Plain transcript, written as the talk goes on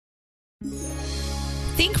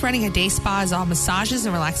Think running a day spa is all massages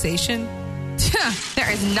and relaxation?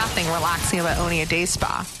 There is nothing relaxing about owning a day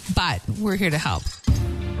spa. But we're here to help.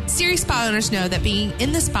 Serious spa owners know that being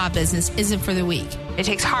in the spa business isn't for the weak. It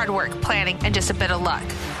takes hard work, planning, and just a bit of luck.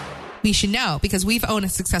 We should know because we've owned a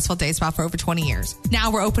successful day spa for over 20 years.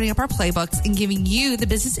 Now we're opening up our playbooks and giving you the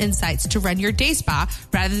business insights to run your day spa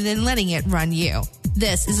rather than letting it run you.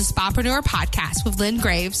 This is a Spapreneur podcast with Lynn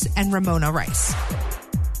Graves and Ramona Rice.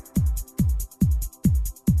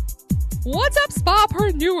 What's up,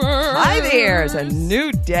 Spapreneur? Hi there. It's a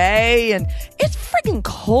new day, and it's freaking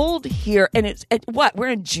cold here. And it's what? We're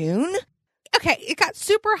in June? Okay, it got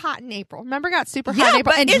super hot in April. Remember, it got super hot in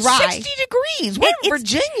April and it's dry. 60 degrees. We're in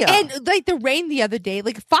Virginia. And like the rain the other day,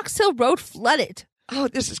 like Fox Hill Road flooded. Oh,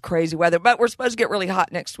 this is crazy weather. But we're supposed to get really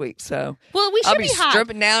hot next week, so Well, we should I'll be be hot.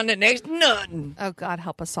 stripping down to next nothing. Oh, God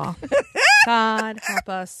help us all. God help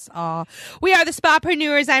us all. We are the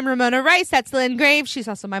Spapreneurs. I'm Ramona Rice. That's Lynn Graves. She's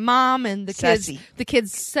also my mom, and the Sassy.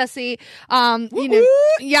 kids, Sussy. You know,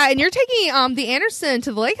 yeah, and you're taking the Anderson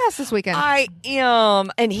to the lake house this weekend. I am,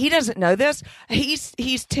 and he doesn't know this.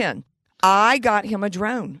 He's 10. I got him a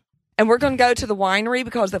drone. And we're going to go to the winery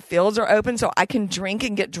because the fields are open, so I can drink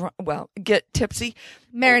and get get tipsy.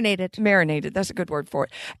 Marinated. That's a good word for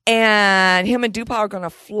it. And him and Dupa are going to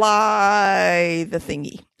fly the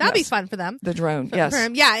thingy. That'll be fun for them. The drone, For yes.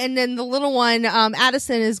 him. Yeah, and then the little one,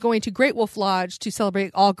 Addison, is going to Great Wolf Lodge to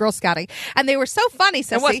celebrate all Girl Scouting. And they were so funny,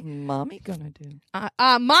 And what's Sissy. Mommy going to do?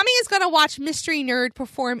 Mommy is going to watch Mystery Nerd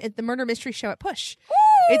perform at the Murder Mystery Show at Push.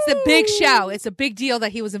 It's a big show. It's a big deal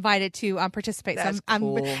that he was invited to participate. That's so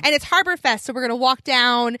cool. And it's Harbor Fest, so we're going to walk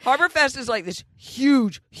down Harborfest is like this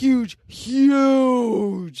huge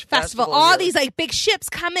festival. All here. these like big ships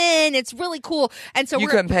come in. It's really cool. And so You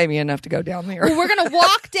couldn't pay me enough to go down there. we're going to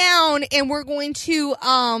walk down, and we're going to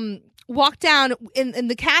walk down, and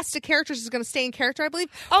the cast of characters is going to stay in character, I believe.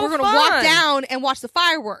 Oh, we're going to walk fun. down and watch the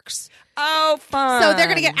fireworks. Oh, fun. So they're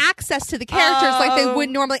going to get access to the characters like they would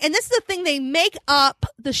normally. And this is the thing, they make up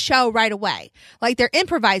the show right away. Like they're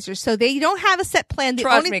improvisers, so they don't have a set plan.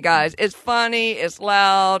 Trust me, guys. It's funny, it's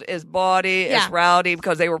loud, it's baudy, Yeah. it's rowdy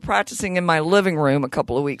because they were practicing in my living room a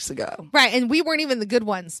couple of weeks ago. Right, and we weren't even the good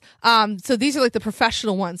ones. So these are like the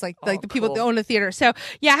professional ones, like the people cool. that own the theater. So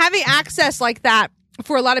yeah, having access like that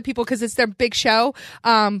for a lot of people because it's their big show,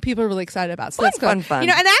 people are really excited about. So that's good. Fun. You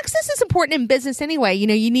know, and access is important in business anyway. You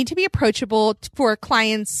know, you need to be approachable for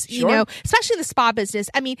clients. You Sure. know, especially in the spa business.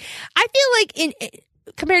 I mean, I feel like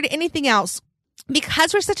compared to anything else,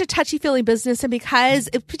 because we're such a touchy-feely business, and because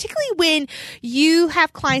particularly when you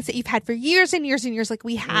have clients that you've had for years and years and years, like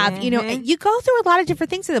we have, you know, and you go through a lot of different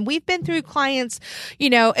things with them. We've been through clients, you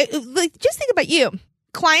know, like just think about you.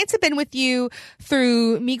 Clients have been with you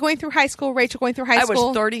through me going through high school, Rachel going through high I school.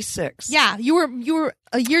 was 36. Yeah, you were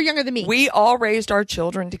a year younger than me. We all raised our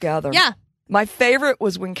children together. Yeah. My favorite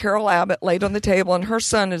was when Carol Abbott laid on the table, and her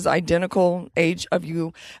son is identical age of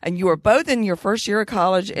you, and you were both in your first year of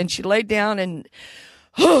college, and she laid down and,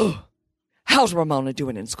 how's Ramona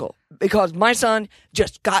doing in school? Because my son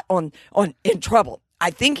just got in trouble. I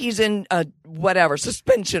think he's in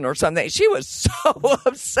suspension or something. She was so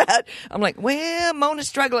upset. I'm like, well, Mona's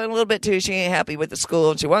struggling a little bit too. She ain't happy with the school,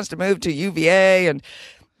 and she wants to move to UVA, and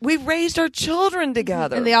we raised our children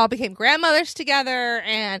together. And they all became grandmothers together,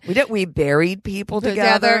 and We buried people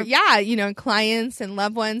together. Yeah, you know, clients and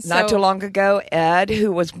loved ones. Not so, too long ago, Ed,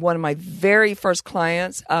 who was one of my very first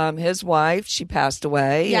clients, his wife, she passed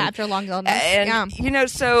away. Yeah, and, after a long illness. and yeah. you know,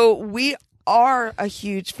 so we are a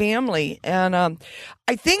huge family, and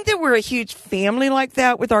I think that we're a huge family like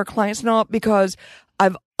that with our clients and all because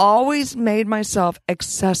I've always made myself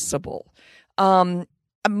accessible.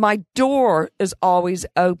 My door is always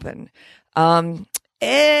open.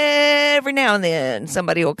 Every now and then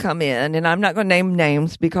somebody will come in, and I'm not going to name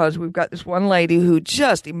names because we've got this one lady who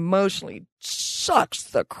just emotionally sucks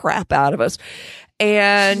the crap out of us.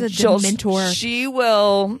 And She's a dementor. she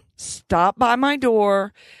will stop by my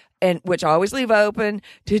door, and which I always leave open.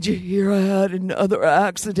 Did you hear I had another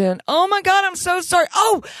accident? Oh my God, I'm so sorry.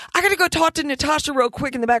 Oh, I got to go talk to Natasha real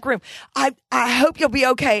quick in the back room. I hope you'll be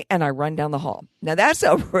okay. And I run down the hall. Now that's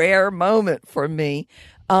a rare moment for me.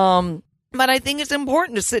 But I think it's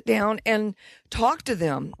important to sit down and talk to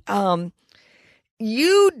them.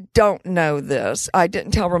 You don't know this. I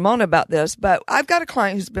didn't tell Ramona about this, but I've got a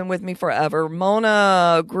client who's been with me forever.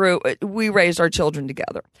 We raised our children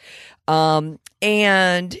together.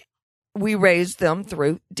 And we raised them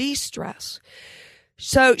through de-stress.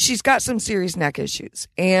 So she's got some serious neck issues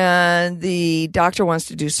and the doctor wants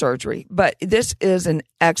to do surgery, but this is an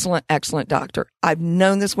excellent, excellent doctor. I've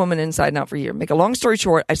known this woman inside and out for a year. Make a long story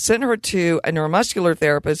short, I sent her to a neuromuscular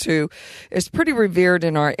therapist who is pretty revered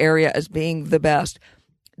in our area as being the best.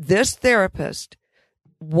 This therapist,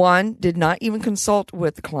 one, did not even consult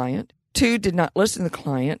with the client. Two, did not listen to the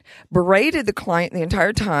client, berated the client the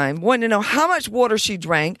entire time, wanted to know how much water she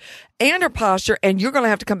drank and her posture, and you're going to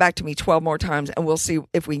have to come back to me 12 more times and we'll see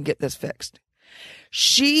if we can get this fixed.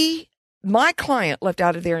 My client left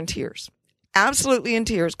out of there in tears, absolutely in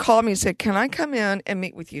tears, called me and said, can I come in and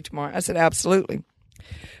meet with you tomorrow? I said, absolutely.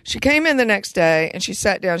 She came in the next day and she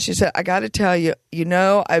sat down. She said, I got to tell you,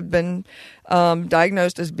 I've been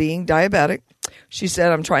diagnosed as being diabetic. She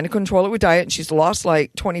said, I'm trying to control it with diet. And she's lost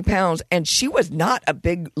like 20 pounds. And she was not a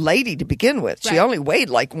big lady to begin with. She only weighed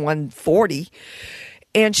like 140.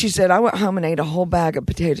 And she said, I went home and ate a whole bag of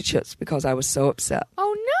potato chips because I was so upset.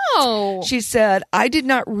 Oh, no. She said, I did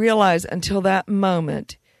not realize until that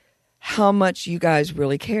moment how much you guys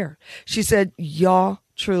really care. She said, y'all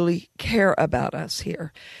truly care about us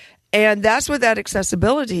here. And that's what that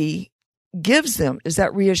accessibility gives them, is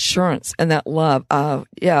that reassurance and that love.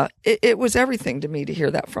 It was everything to me to hear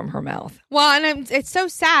that from her mouth. Well, and it's so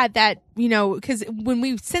sad that, because when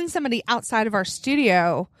we send somebody outside of our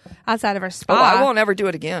studio, outside of our spa. Oh, I won't ever do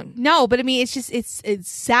it again. No, but I mean, it's just, it's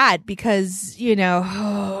sad because,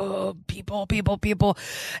 people.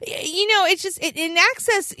 It's just, in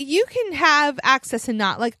access, you can have access and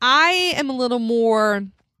not. Like, I am a little more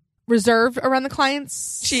reserved around the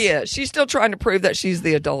clients. She is. She's still trying to prove that she's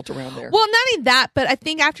the adult around there. Well, not only that, but I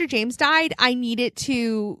think after James died, I needed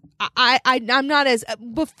to, I'm not as,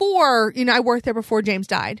 before, I worked there before James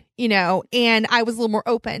died, and I was a little more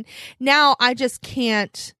open. Now I just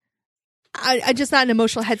can't, I just not an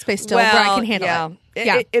emotional headspace still where I can handle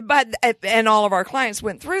it. And all of our clients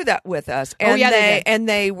went through that with us. And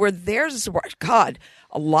they were there to support. God,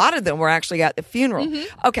 a lot of them were actually at the funeral.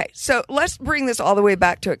 Mm-hmm. Okay, so let's bring this all the way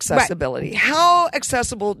back to accessibility. Right. How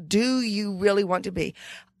accessible do you really want to be?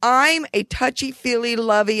 I'm a touchy-feely,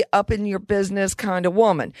 lovey, up in your business kind of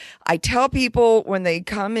woman. I tell people when they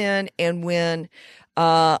come in and when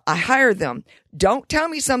I hire them, don't tell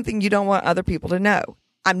me something you don't want other people to know.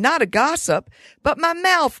 I'm not a gossip, but my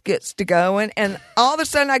mouth gets to going, and all of a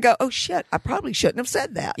sudden I go, oh shit, I probably shouldn't have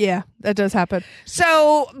said that. Yeah, that does happen.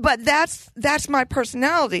 So, but that's my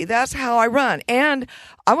personality. That's how I run. And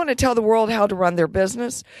I want to tell the world how to run their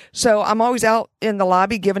business. So I'm always out in the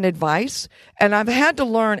lobby giving advice. And I've had to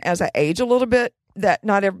learn as I age a little bit that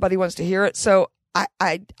not everybody wants to hear it. So I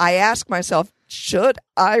ask myself, should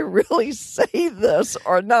I really say this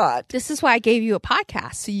or not? This is why I gave you a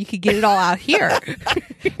podcast, so you could get it all out here.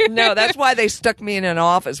 No, that's why they stuck me in an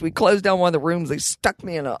office. We closed down one of the rooms. They stuck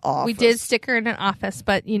me in an office. We did stick her in an office,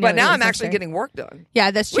 but But now I'm actually getting work done.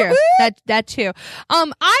 Yeah, that's true. Woo-hoo! That too.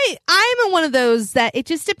 I'm one of those that it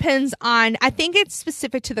just depends on. I think it's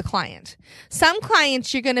specific to the client. Some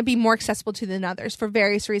clients you're going to be more accessible to than others for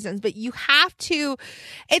various reasons, but you have to.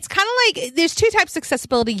 It's kind of like there's two types of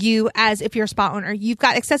accessibility. You as if you're a spa owner, you've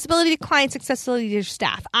got accessibility to clients, accessibility to your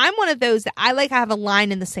staff. I'm one of those that I have a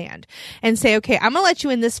line in the sand and say, okay, I'm going to let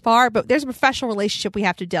you in this far, but there's a professional relationship we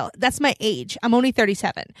have to deal. That's my age. I'm only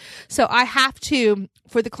 37. So I have to,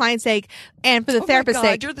 for the client's sake and for the therapist's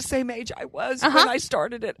sake. You're the same age I was when I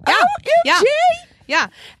started it. Yeah. Yeah.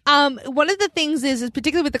 One of the things is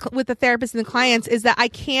particularly with the therapist and the clients is that I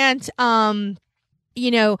can't, I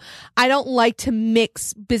don't like to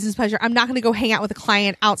mix business pleasure. I'm not going to go hang out with a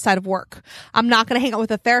client outside of work. I'm not going to hang out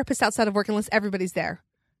with a therapist outside of work unless everybody's there.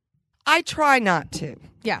 I try not to.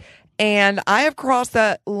 Yeah. And I have crossed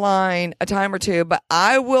that line a time or two, but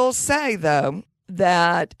I will say, though,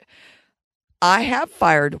 that I have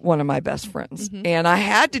fired one of my best friends, mm-hmm. and I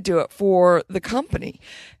had to do it for the company.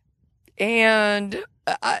 And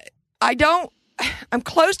I'm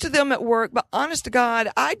close to them at work, but honest to God,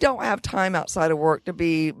 I don't have time outside of work to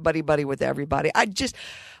be buddy-buddy with everybody. I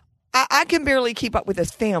can barely keep up with this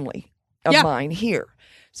family of mine here.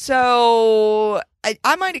 So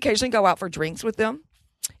I might occasionally go out for drinks with them.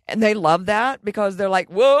 And they love that because they're like,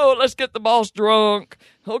 whoa, let's get the boss drunk.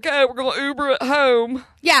 Okay, we're going to Uber it home.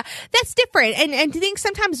 Yeah, that's different. And to think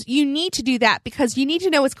sometimes you need to do that because you need to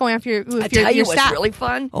know what's going on with your staff. I tell you what's really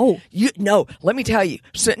fun. Let me tell you,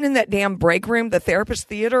 sitting in that damn break room, the therapist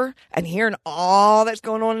theater, and hearing all that's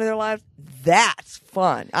going on in their lives, that's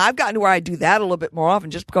fun. I've gotten to where I do that a little bit more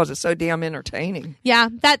often just because it's so damn entertaining. Yeah,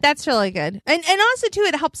 that's really good. And also, too,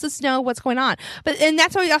 it helps us know what's going on. And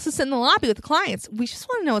that's why we also sit in the lobby with the clients. We just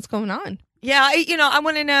want to know what's going on. Yeah, I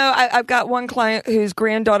want to know. I've got one client whose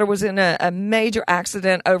granddaughter was in a major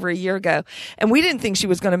accident over a year ago, and we didn't think she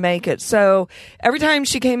was going to make it. So every time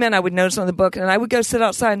she came in, I would notice on the book, and I would go sit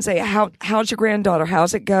outside and say, how's your granddaughter?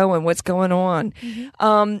 How's it going? What's going on?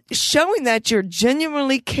 Mm-hmm. Showing that you're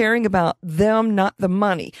genuinely caring about them, not the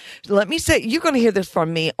money. Let me say, you're going to hear this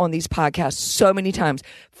from me on these podcasts so many times.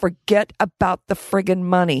 Forget about the friggin'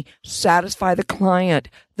 money. Satisfy the client.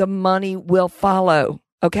 The money will follow.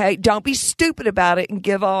 Okay. Don't be stupid about it and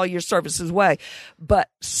give all your services away, but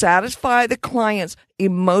satisfy the client's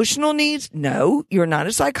emotional needs. No, you're not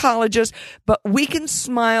a psychologist, but we can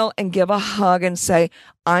smile and give a hug and say,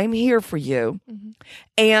 I'm here for you,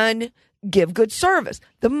 and give good service.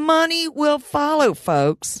 The money will follow,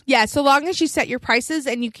 folks. Yeah, so long as you set your prices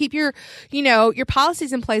and you keep your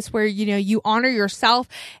policies in place where, you honor yourself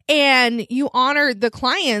and you honor the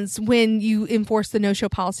clients when you enforce the no-show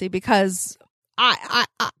policy, because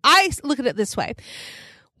I look at it this way.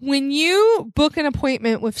 When you book an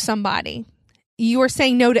appointment with somebody, you are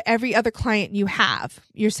saying no to every other client you have.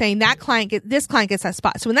 You're saying this client gets that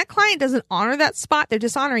spot. So when that client doesn't honor that spot, they're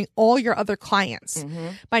dishonoring all your other clients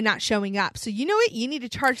by not showing up. So you know what? You need to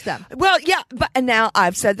charge them. Well, yeah, but now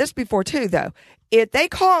I've said this before too, though. If they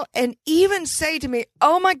call and even say to me,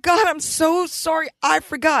 oh my God, I'm so sorry, I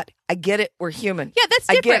forgot. I get it. We're human. Yeah, that's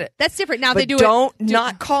different. I get it. That's different. Now but they do don't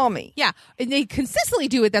not call me. Yeah, and they consistently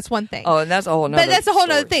do it. That's one thing. Oh, and that's a whole nother. But that's a whole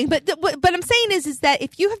story. other thing. But what I'm saying is that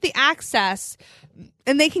if you have the access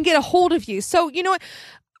and they can get a hold of you, so you know what.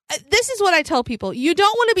 This is what I tell people. You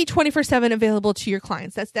don't want to be 24/7 available to your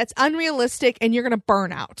clients. That's unrealistic, and you're going to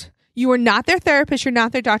burn out. You are not their therapist. You're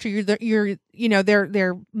not their doctor. You're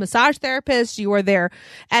their massage therapist. You are their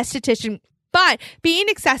esthetician. But being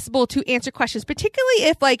accessible to answer questions, particularly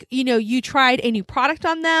if you tried a new product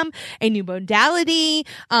on them, a new modality,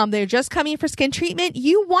 they're just coming for skin treatment,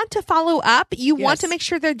 you want to follow up. You want to make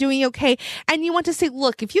sure they're doing okay. And you want to say,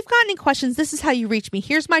 look, if you've got any questions, this is how you reach me.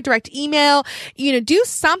 Here's my direct email. Do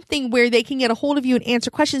something where they can get a hold of you and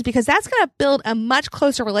answer questions, because that's going to build a much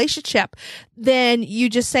closer relationship than you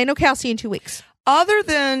just saying, okay, I'll see you in 2 weeks. Other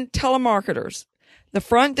than telemarketers, the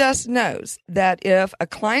front desk knows that if a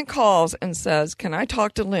client calls and says, can I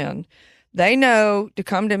talk to Lynn? They know to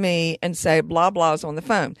come to me and say blah, blah's on the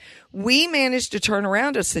phone. We managed to turn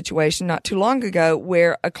around a situation not too long ago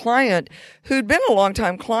where a client who'd been a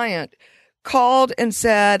longtime client called and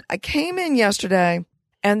said, I came in yesterday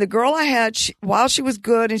and the girl I had, while she was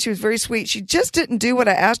good and she was very sweet, she just didn't do what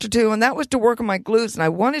I asked her to, and that was to work on my glutes, and I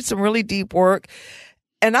wanted some really deep work.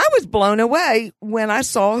 And I was blown away when I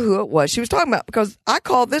saw who it was she was talking about, because I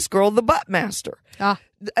called this girl the butt master.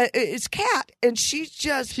 It's Kat, and she's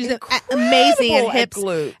amazing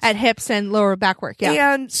at hips and lower back work.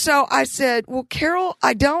 Yeah. And so I said, well, Carol,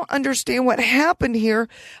 I don't understand what happened here.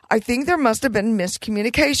 I think there must have been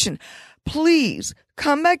miscommunication. Please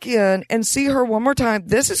come back in and see her one more time.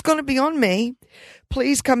 This is going to be on me.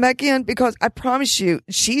 Please come back in, because I promise you,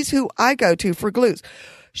 she's who I go to for glutes.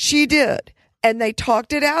 She did. And they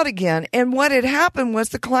talked it out again. And what had happened was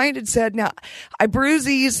the client had said, now, I bruise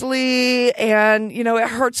easily and, it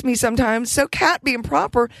hurts me sometimes. So Kat, being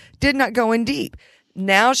proper, did not go in deep.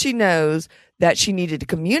 Now she knows that she needed to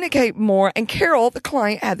communicate more. And Carol, the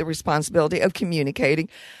client, had the responsibility of communicating.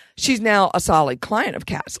 She's now a solid client of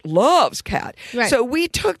Kat's, loves Kat. Right. So we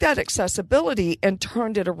took that accessibility and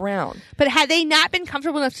turned it around. But had they not been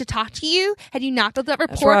comfortable enough to talk to you, had you not built that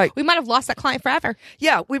rapport, That's right. we might have lost that client forever.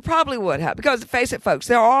 Yeah, we probably would have. Because face it, folks,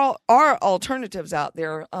 there are alternatives out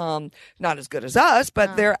there, not as good as us,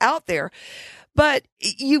 but they're out there. But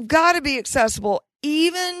you've got to be accessible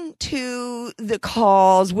even to the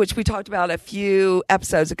calls, which we talked about a few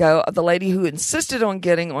episodes ago, of the lady who insisted on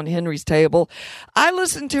getting on Henry's table. I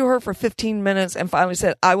listened to her for 15 minutes and finally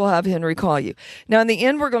said, I will have Henry call you. Now, in the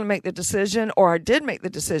end, we're going to make the decision, or I did make the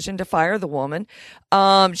decision, to fire the woman.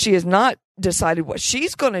 She has not decided what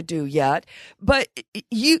she's going to do yet, but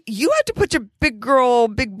you have to put your big girl,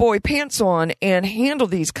 big boy pants on and handle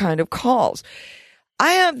these kind of calls.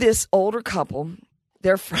 I have this older couple.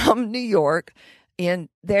 They're from New York. And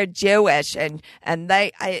they're Jewish, and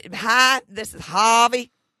hi, this is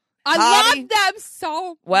Harvey. I love them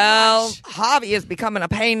so much. Harvey is becoming a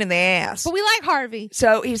pain in the ass. But we like Harvey.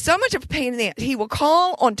 So he's so much of a pain in the ass. He will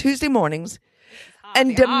call on Tuesday mornings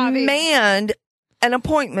and demand an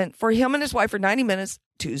appointment for him and his wife for 90 minutes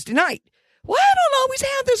Tuesday night. Well, I don't always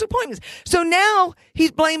have those appointments. So now he's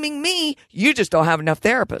blaming me. You just don't have enough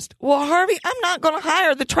therapists. Well, Harvey, I'm not going to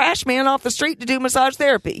hire the trash man off the street to do massage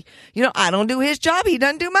therapy. I don't do his job. He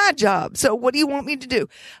doesn't do my job. So what do you want me to do?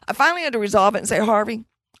 I finally had to resolve it and say, Harvey,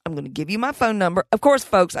 I'm going to give you my phone number. Of course,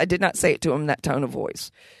 folks, I did not say it to him in that tone of voice,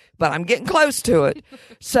 but I'm getting close to it.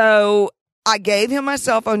 So I gave him my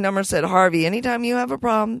cell phone number and said, Harvey, anytime you have a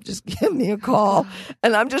problem, just give me a call.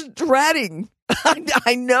 And I'm just dreading.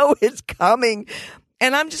 I know it's coming.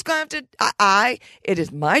 And I'm just going to have to, it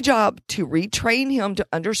is my job to retrain him to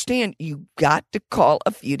understand you got to call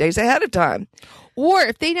a few days ahead of time. Or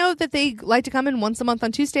if they know that they like to come in once a month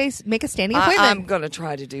on Tuesdays, make a standing appointment. I'm going to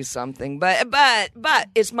try to do something, but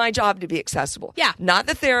it's my job to be accessible. Yeah. Not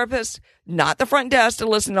the therapist, not the front desk to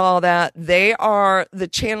listen to all that. They are the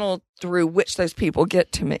channel through which those people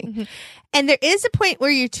get to me. Mm-hmm. And there is a point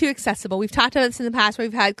where you're too accessible. We've talked about this in the past where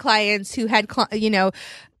we've had clients who had,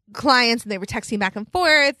 clients and they were texting back and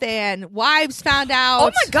forth and wives found out.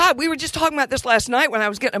 Oh my God. We were just talking about this last night when I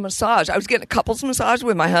was getting a massage. I was getting a couples massage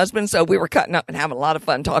with my husband. So we were cutting up and having a lot of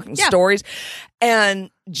fun talking stories.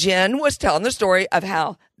 And Jen was telling the story of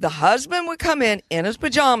how the husband would come in his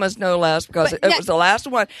pajamas, no less, because it was the last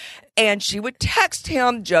one. And she would text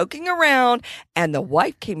him joking around. And the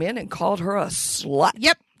wife came in and called her a slut.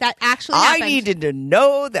 Yep. That actually happened. I needed to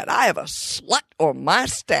know that I have a slut on my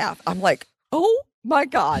staff. I'm like, oh my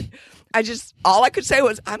God. All I could say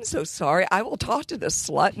was, I'm so sorry. I will talk to this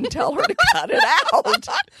slut and tell her to cut it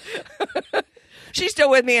out. She's still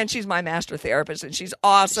with me, and she's my master therapist, and she's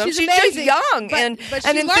awesome. She's just young and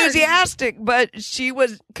enthusiastic, but she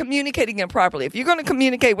was communicating improperly. If you're going to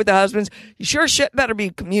communicate with the husbands, you sure shit better be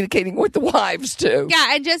communicating with the wives, too.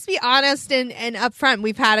 Yeah, and just be honest and upfront.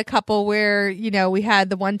 We've had a couple where, we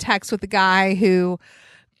had the one text with the guy who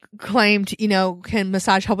claimed, can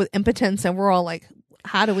massage help with impotence, and we're all like,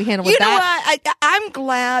 how do we handle that? You know what? I'm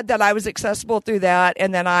glad that I was accessible through that,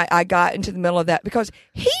 and then I got into the middle of that because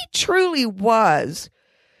he truly was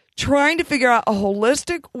trying to figure out a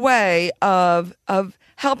holistic way of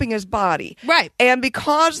helping his body. Right. And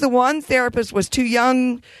because the one therapist was too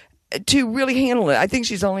young to really handle it, I think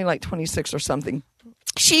she's only like 26 or something.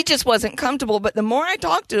 She just wasn't comfortable. But the more I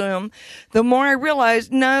talked to him, the more I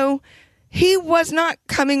realized, no, he was not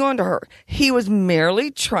coming on to her. He was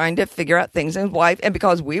merely trying to figure out things in his life. And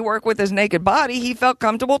because we work with his naked body, he felt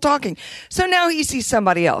comfortable talking. So now he sees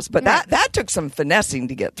somebody else. But that took some finessing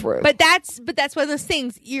to get through. But that's one of those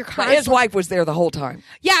things. His wife was there the whole time.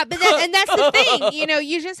 Yeah, but and that's the thing.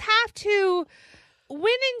 You just have to, when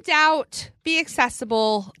in doubt, be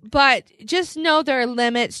accessible, but just know there are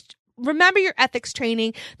limits. Remember your ethics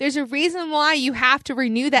training. There's a reason why you have to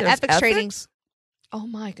renew that ethics training. Oh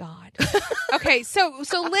my God. Okay, so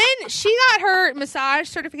Lynn, she got her massage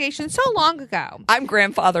certification so long ago. I'm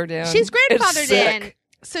grandfathered in. She's grandfathered in.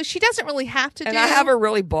 So she doesn't really have to and I have a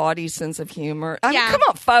really bawdy sense of humor. I mean, come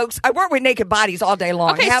on, folks. I work with naked bodies all day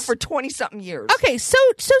long. I have for 20-something years. Okay, so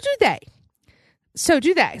do they.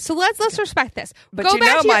 So let's respect this. But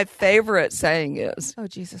my favorite saying is, oh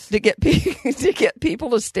Jesus, to get people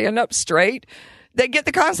to stand up straight. They get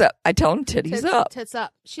the concept. I tell them tits up. Tits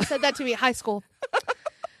up. She said that to me at high school.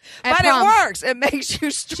 But prom. It works. It makes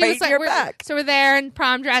you straighten your back. So we're there in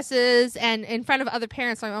prom dresses and in front of other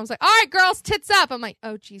parents. My mom was like, all right, girls, tits up. I'm like,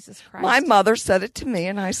 oh, Jesus Christ. My mother said it to me,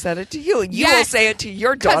 and I said it to you. And you will say it to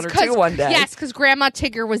your daughter, too, one day. Yes, because Grandma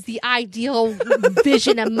Tigger was the ideal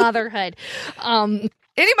vision of motherhood.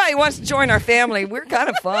 Anybody wants to join our family, we're kind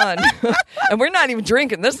of fun. And we're not even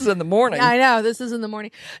drinking. This is in the morning. I know. This is in the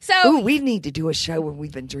morning. So we need to do a show where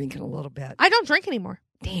we've been drinking a little bit. I don't drink anymore.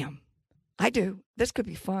 Damn. I do. This could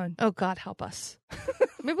be fun. Oh, God, help us.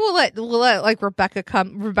 Maybe we'll let like Rebecca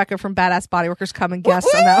from Badass Body Workers come and guest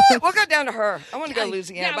on that. We'll go down to her. I want to go to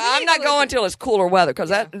Louisiana, but I'm not going until it's cooler weather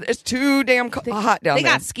because it's too damn hot down there. They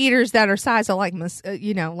got skeeters that are size of like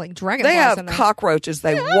dragonflies. They have cockroaches.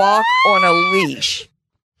 They walk on a leash.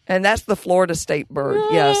 And that's the Florida state bird.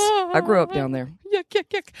 Yes. I grew up down there. Yuck.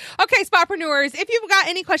 Okay, spotpreneurs, if you've got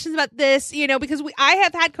any questions about this, because I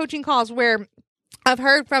have had coaching calls where I've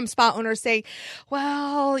heard from spa owners say,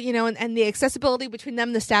 well, and the accessibility between them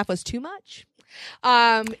and the staff was too much.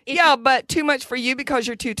 But too much for you because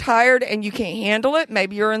you're too tired and you can't handle it.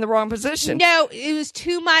 Maybe you're in the wrong position. No, it was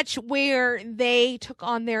too much where they took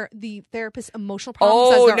on the therapist's emotional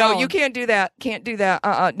problems as their own. You can't do that. Can't do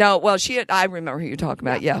that. No, well, I remember who you're talking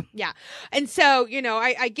about. Yeah. And so,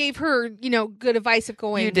 I gave her, good advice of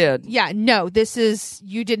going. You did. Yeah, no,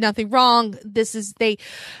 you did nothing wrong.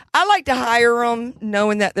 I like to hire them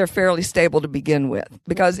knowing that they're fairly stable to begin with.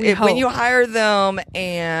 Because when you hire them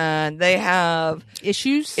and they have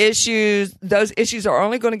issues, those issues are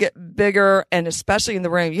only going to get bigger, and especially in the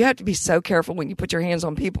room, you have to be so careful when you put your hands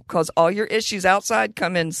on people because all your issues outside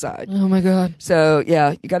come inside. Oh my God. So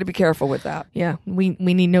yeah, you got to be careful with that. Yeah, we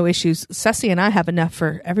need no issues. Ceci and I have enough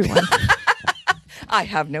for everyone. I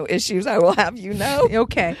have no issues. I will have you know.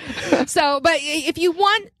 Okay. So, but if you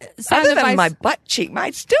want sound Other than advice, my butt cheek,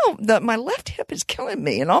 my left hip is killing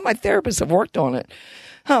me, and all my therapists have worked on it.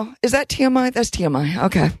 Oh, is that TMI? That's TMI.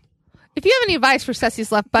 Okay. if you have any advice for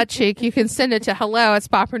Ceci's left butt cheek, you can send it to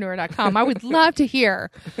hello@spapreneur.com. I would love to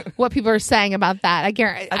hear what people are saying about that. I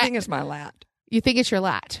guarantee. I think it's my lat. You think it's your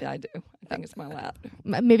lat? Yeah, I do. I think it's my lat.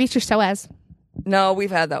 Maybe it's your psoas. No,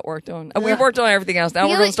 we've had that worked on. We've worked on everything else. Now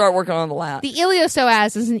we're going to start working on the lat. The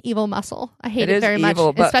iliopsoas is an evil muscle. I hate it very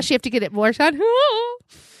evil, much, especially if you have to get it more done.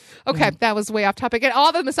 Okay, that was way off topic. And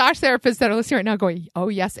all the massage therapists that are listening right now going, oh,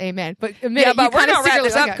 yes, amen. But but we're going to wrap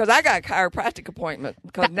this up because I got a chiropractic appointment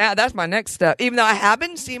because now that's my next step, even though I have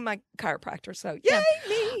been seeing my chiropractor. So, yay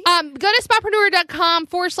me. Go to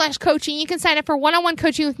spapreneur.com/coaching. You can sign up for one-on-one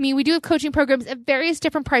coaching with me. We do have coaching programs at various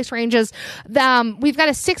different price ranges. We've got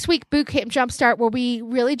a 6-week boot camp jumpstart where we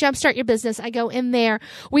really jumpstart your business. I go in there.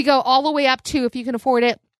 We go all the way up to, if you can afford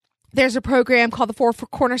it, there's a program called the 4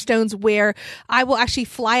 Cornerstones where I will actually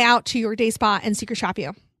fly out to your day spa and secret shop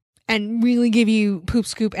you and really give you poop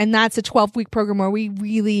scoop. And that's a 12-week program where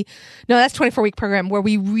that's 24-week program where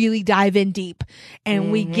we really dive in deep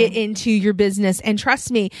and we get into your business. And trust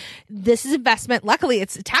me, this is investment. Luckily,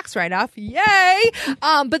 it's a tax write-off. Yay!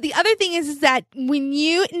 But the other thing is that when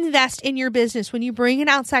you invest in your business, when you bring an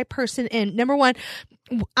outside person in, number one,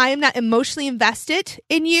 I am not emotionally invested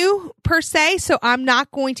in you per se, so I'm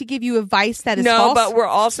not going to give you advice that is false. No, but we're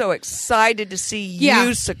also excited to see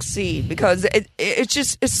you succeed because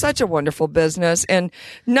it's such a wonderful business, and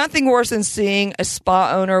nothing worse than seeing a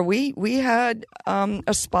spa owner. We had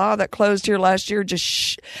a spa that closed here last year,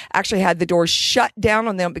 actually had the doors shut down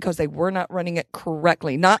on them because they were not running it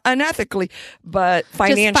correctly, not unethically, but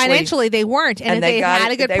financially. Just financially, they weren't, and if they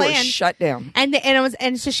had a good plan, they were shut down. And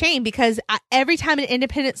it's a shame because every time an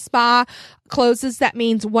independent spa closes, that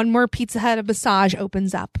means one more Pizza Hut of massage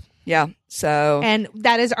opens up. Yeah. So, and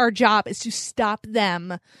that is our job, is to stop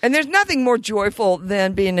them. And there's nothing more joyful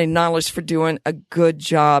than being acknowledged for doing a good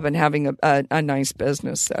job and having a nice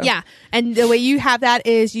business. So. Yeah. And the way you have that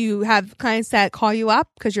is you have clients that call you up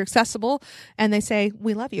because you're accessible and they say,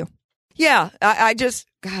 we love you. Yeah. I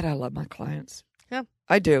love my clients. Yeah.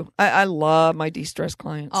 I do. I love my de-stress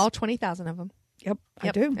clients. All 20,000 of them. Yep, I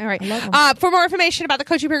do. All right. For more information about the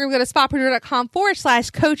coaching program, go to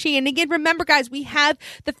spapreneur.com/coaching. And again, remember, guys, we have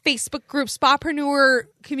the Facebook group, Spapreneur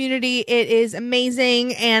Community. It is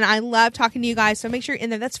amazing, and I love talking to you guys. So make sure you're in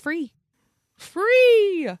there. That's free.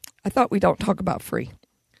 Free. I thought we don't talk about free.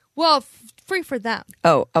 Well, free for them.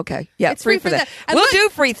 Oh, okay. Yeah, it's free for them. We'll do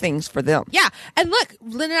free things for them. Yeah. And look,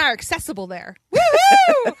 Lynn and I are accessible there.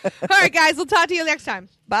 Woohoo! All right, guys. We'll talk to you next time.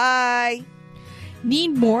 Bye. Need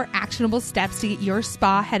more actionable steps to get your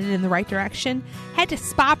spa headed in the right direction? Head to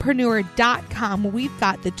spapreneur.com where we've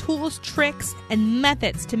got the tools, tricks, and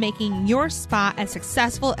methods to making your spa as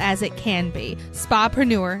successful as it can be.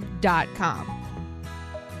 Spapreneur.com.